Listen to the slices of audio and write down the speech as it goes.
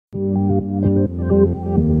This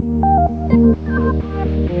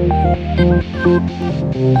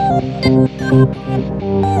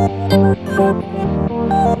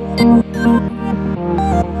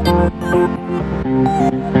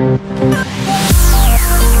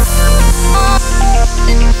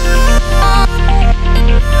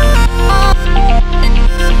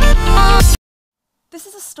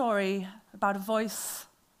is a story about a voice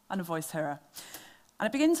and a voice hearer. And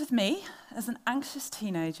it begins with me as an anxious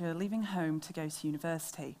teenager leaving home to go to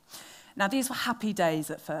university. Now, these were happy days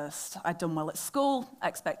at first. I'd done well at school,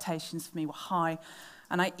 expectations for me were high,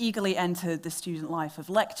 and I eagerly entered the student life of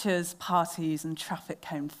lectures, parties, and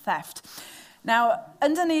traffic-cone theft. Now,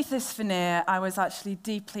 underneath this veneer, I was actually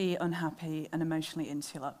deeply unhappy and emotionally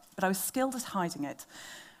insular, but I was skilled at hiding it.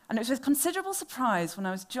 And it was with considerable surprise when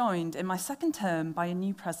I was joined in my second term by a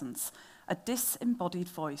new presence, a disembodied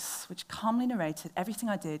voice which calmly narrated everything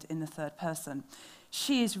I did in the third person.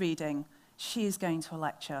 She is reading, she is going to a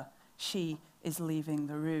lecture, she is leaving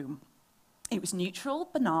the room. It was neutral,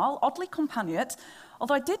 banal, oddly companionate,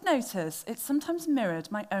 although I did notice it sometimes mirrored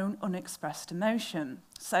my own unexpressed emotion.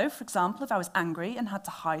 So, for example, if I was angry and had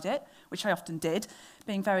to hide it, which I often did,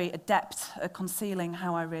 being very adept at concealing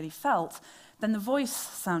how I really felt, then the voice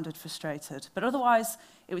sounded frustrated, but otherwise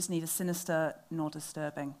it was neither sinister nor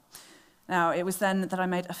disturbing. Now, it was then that I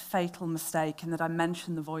made a fatal mistake in that I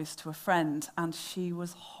mentioned the voice to a friend, and she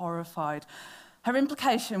was horrified. Her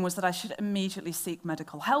implication was that I should immediately seek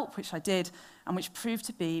medical help, which I did, and which proved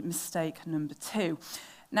to be mistake number 2.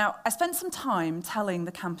 Now, I spent some time telling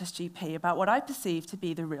the campus GP about what I perceived to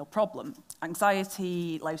be the real problem: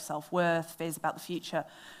 anxiety, low self-worth, fears about the future,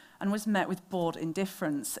 and was met with bored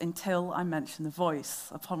indifference until I mentioned the voice,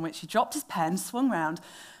 upon which he dropped his pen, swung round,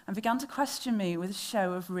 and began to question me with a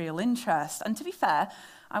show of real interest. And to be fair,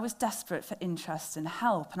 I was desperate for interest and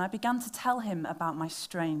help, and I began to tell him about my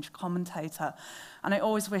strange commentator. And I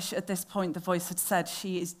always wish at this point the voice had said,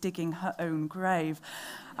 "She is digging her own grave."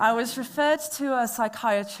 I was referred to a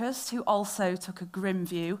psychiatrist who also took a grim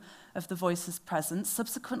view of the voice's presence,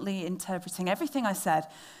 subsequently interpreting everything I said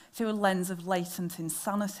through a lens of latent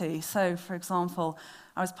insanity. So, for example,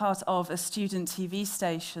 I was part of a student TV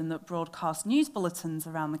station that broadcast news bulletins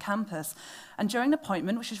around the campus. And during an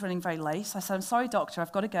appointment, which was running very late, I said, "I'm sorry, doctor,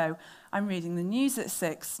 I've got to go. I'm reading the news at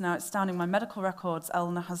 6. Now, it's down in my medical records,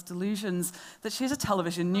 Eleanor has delusions that she's a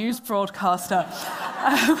television news broadcaster."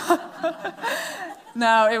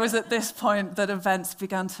 Now, it was at this point that events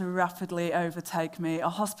began to rapidly overtake me. A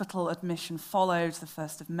hospital admission followed, the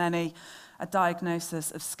first of many. A diagnosis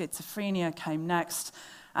of schizophrenia came next.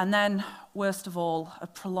 And then, worst of all, a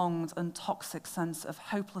prolonged and toxic sense of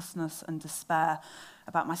hopelessness and despair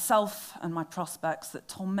about myself and my prospects that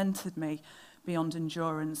tormented me beyond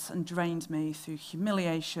endurance and drained me through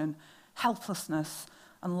humiliation, helplessness,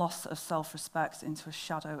 and loss of self-respect into a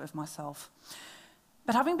shadow of myself.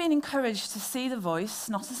 But having been encouraged to see the voice,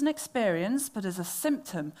 not as an experience, but as a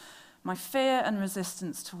symptom, my fear and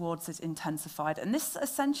resistance towards it intensified. And this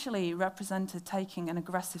essentially represented taking an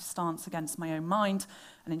aggressive stance against my own mind,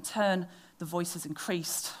 and in turn, the voices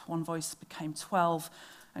increased. One voice became 12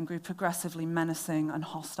 and grew progressively menacing and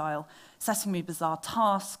hostile, setting me bizarre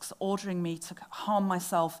tasks, ordering me to harm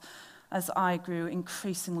myself as I grew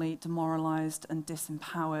increasingly demoralized and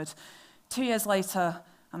disempowered. 2 years later,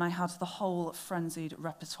 and I had the whole frenzied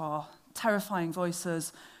repertoire: terrifying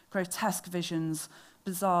voices, grotesque visions,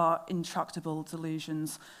 bizarre, intractable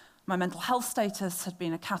delusions. My mental health status had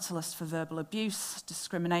been a catalyst for verbal abuse,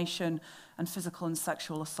 discrimination, and physical and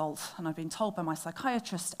sexual assault. And I've been told by my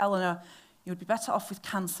psychiatrist, "Eleanor, you would be better off with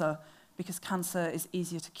cancer because cancer is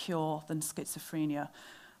easier to cure than schizophrenia."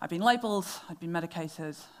 I'd been labelled, I'd been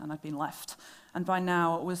medicated, and I'd been left. And by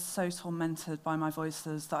now, I was so tormented by my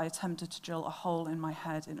voices that I attempted to drill a hole in my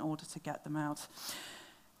head in order to get them out.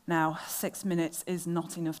 Now, 6 minutes is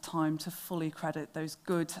not enough time to fully credit those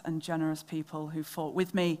good and generous people who fought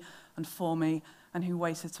with me and for me, and who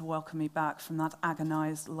waited to welcome me back from that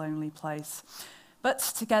agonized, lonely place. But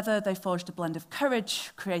together, they forged a blend of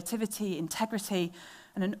courage, creativity, integrity,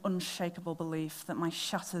 and an unshakable belief that my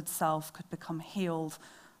shattered self could become healed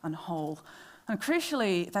and whole. And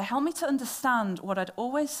crucially, they helped me to understand what I'd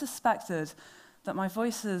always suspected, that my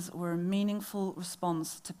voices were a meaningful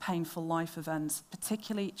response to painful life events,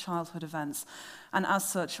 particularly childhood events, and as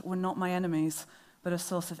such were not my enemies, but a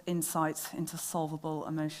source of insight into solvable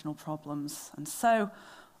emotional problems. And so,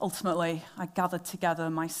 ultimately, I gathered together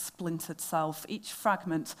my splintered self, each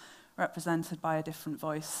fragment represented by a different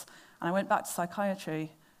voice, and I went back to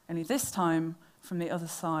psychiatry, only this time from the other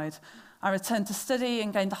side. I returned to study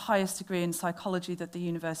and gained the highest degree in psychology that the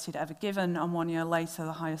university had ever given, and 1 year later,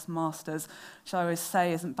 the highest master's, which I always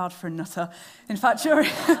say isn't bad for a nutter. In fact, during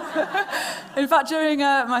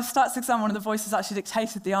my stats exam, one of the voices actually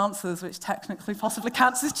dictated the answers, which technically possibly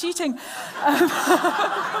counts as cheating.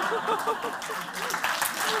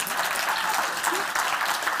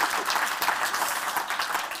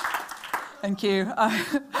 Thank you.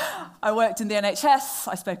 I worked in the NHS,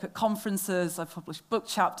 I spoke at conferences, I published book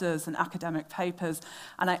chapters and academic papers,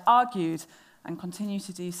 and I argued, and continue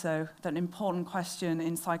to do so, that an important question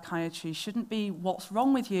in psychiatry shouldn't be what's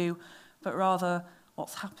wrong with you, but rather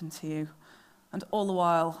what's happened to you. And all the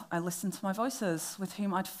while, I listened to my voices, with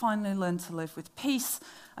whom I'd finally learned to live with peace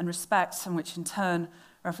and respect, and which in turn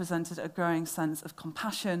represented a growing sense of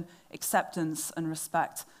compassion, acceptance, and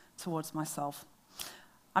respect towards myself.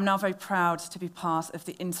 I'm now very proud to be part of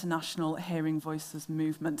the International Hearing Voices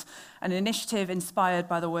movement, an initiative inspired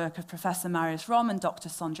by the work of Professor Marius Romm and Dr.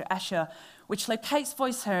 Sondra Escher, which locates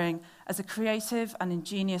voice hearing as a creative and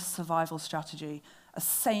ingenious survival strategy, a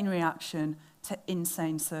sane reaction to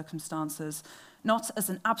insane circumstances, not as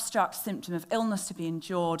an abstract symptom of illness to be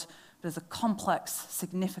endured, but as a complex,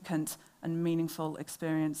 significant, and meaningful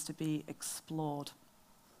experience to be explored.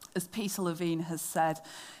 As Peter Levine has said,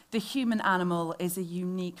 the human animal is a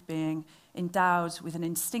unique being endowed with an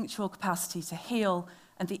instinctual capacity to heal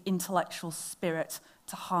and the intellectual spirit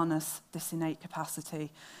to harness this innate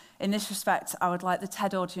capacity. In this respect, I would like the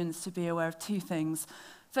TED audience to be aware of two things.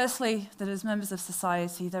 Firstly, that as members of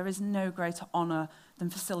society, there is no greater honour than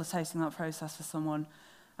facilitating that process for someone.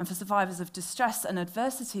 And for survivors of distress and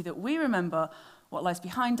adversity, that we remember what lies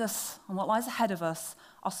behind us and what lies ahead of us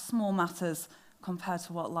are small matters compared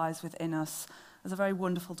to what lies within us. As a very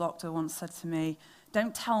wonderful doctor once said to me,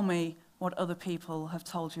 "Don't tell me what other people have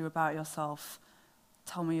told you about yourself.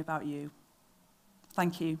 Tell me about you."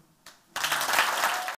 Thank you.